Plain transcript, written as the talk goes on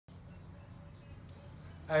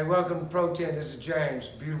Hey, welcome to Pro-Tint. This is James.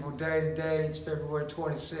 Beautiful day today. It's February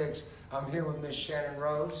 26th. I'm here with Miss Shannon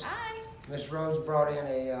Rhodes. Hi. Miss Rhodes brought in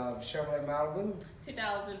a Chevrolet Malibu.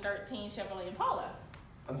 2013 Chevrolet Impala.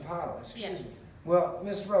 Impala, excuse Yes. me. Well,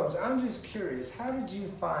 Miss Rhodes, I'm just curious. How did you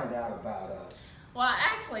find out about us? Well,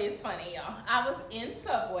 actually, it's funny, y'all. I was in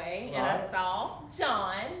Subway and I saw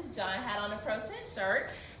John. John had on a Pro-Tint shirt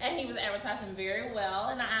and he was advertising very well.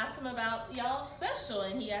 And I asked him about y'all special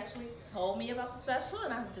and he actually told me about the special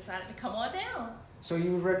and I decided to come on down. So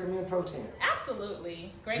you would recommend Pro-Tint?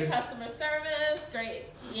 Absolutely. Great customer service, great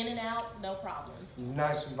in and out, no problems.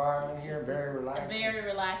 Nice environment here, very relaxing. Very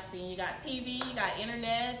relaxing. You got TV, you got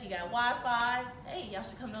internet, you got Wi-Fi. Hey, y'all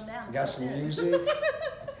should come on down. You got some music.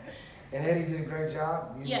 And Eddie did a great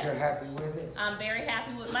job. Yes. You're happy with it? I'm very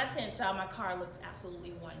happy with my tint job. My car looks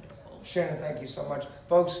absolutely wonderful. Shannon, thank you so much.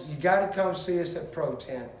 Folks, you got to come see us at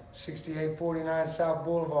Pro-Tint, 6849 South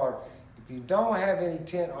Boulevard. If you don't have any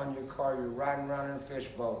tint on your car, you're riding around in a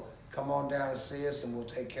fishbowl. Come on down and see us and we'll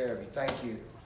take care of you. Thank you.